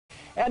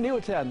And new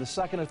at 10, the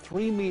second of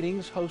 3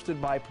 meetings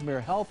hosted by Premier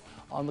Health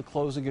on the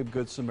closing of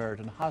Good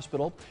Samaritan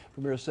Hospital.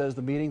 Premier says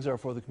the meetings are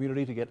for the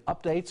community to get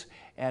updates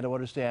and to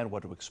understand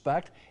what to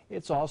expect.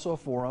 It's also a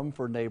forum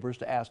for neighbors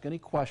to ask any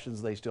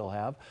questions they still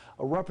have.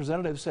 A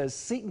representative says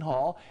Seton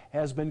Hall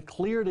has been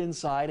cleared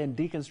inside and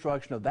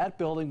deconstruction of that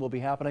building will be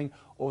happening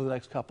over the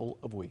next couple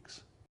of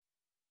weeks.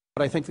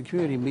 But I think the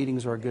community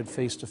meetings are a good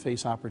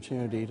face-to-face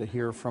opportunity to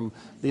hear from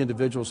the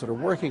individuals that are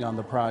working on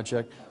the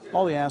project,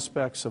 all the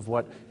aspects of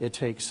what it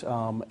takes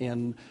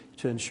and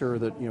to ensure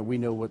that we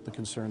know what the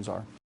concerns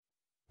are.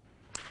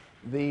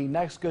 The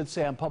next Good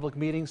Sam public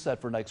meeting set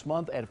for next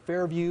month at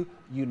Fairview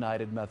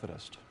United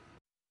Methodist.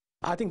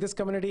 I think this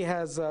community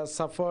has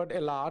suffered a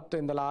lot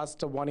in the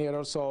last 1 year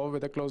or so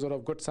with the closure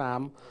of Good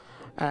Sam,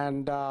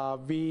 and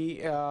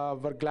we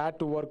were glad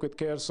to work with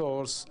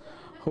CareSource,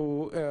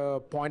 who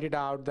pointed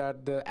out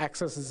that the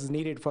access is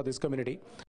needed for this community.